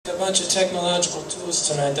A bunch of technological tools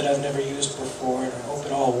tonight that I've never used before, and I hope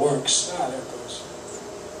it all works. Ah, there it goes.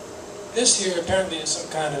 This here apparently is some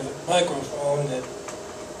kind of microphone that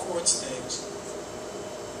records things,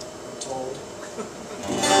 I'm told.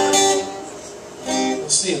 We'll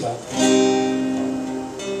see about that.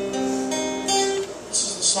 This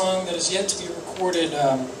is a song that is yet to be recorded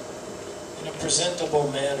in a presentable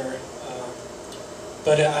manner,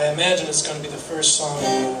 but I imagine it's going to be the first song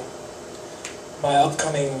of my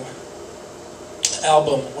upcoming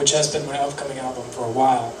album, which has been my upcoming album for a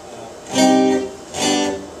while.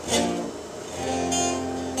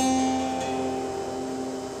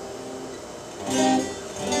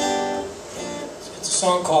 It's a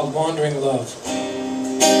song called Wandering Love.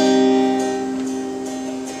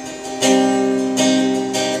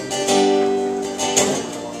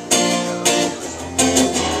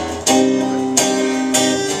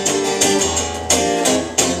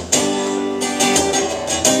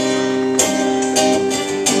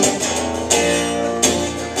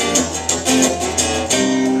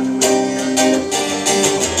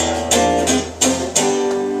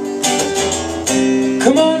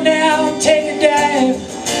 Come on now, take a dive.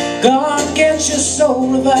 Go on, get your soul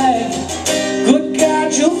revived. Good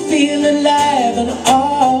God, you'll feel alive and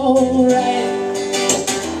alright.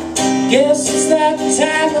 Guess it's that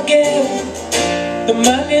time again. The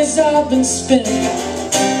money's all been spent.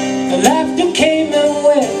 The laughter came and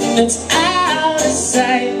went, and it's out of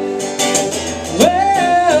sight. Whoa.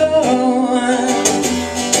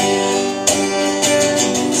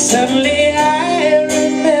 Suddenly I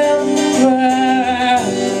remember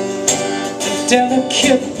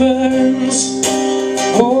delicate burns,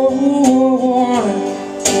 oh,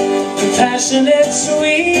 the passionate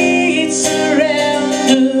sweet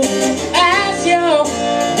surrender as your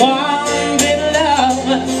wandering love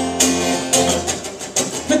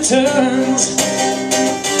returns,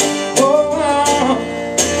 oh,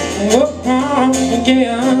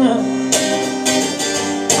 again.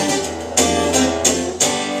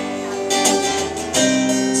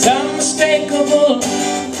 It's unmistakable,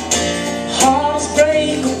 heart's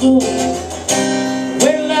breakable.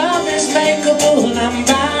 When love is makeable, I'm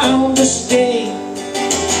bound to stay.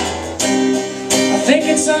 I think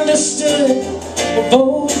it's understood, we're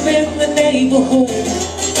both in the neighborhood.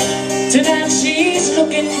 Tonight she's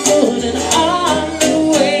looking good and on the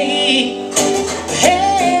way.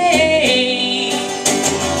 Hey,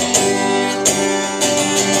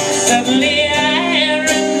 suddenly I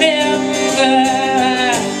remember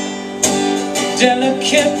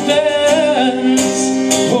delicate burns,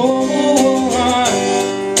 oh,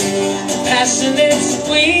 passionate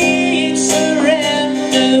sweet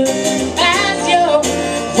surrender as your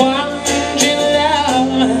wandering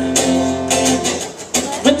love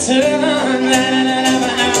return.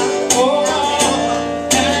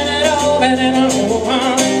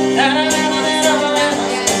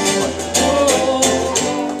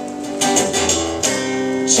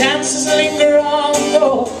 Chances linger on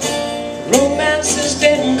though romance is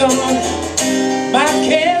dead and gone. My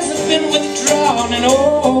cares have been withdrawn and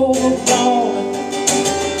overblown.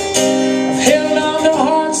 I've held on to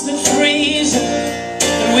hearts that freeze,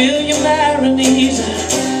 and will you marry me?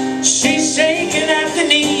 She's shaking at the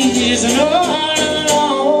knees and all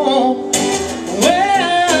alone.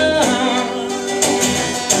 Well,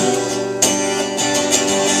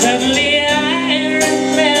 suddenly I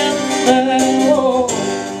remember, oh,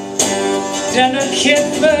 delicate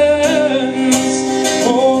burns,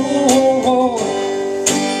 oh,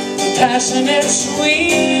 passionate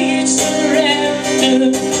sweet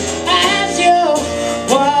surrender as your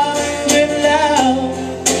wandering love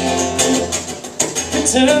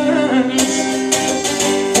returns,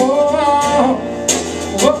 oh,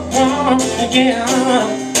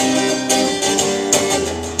 again.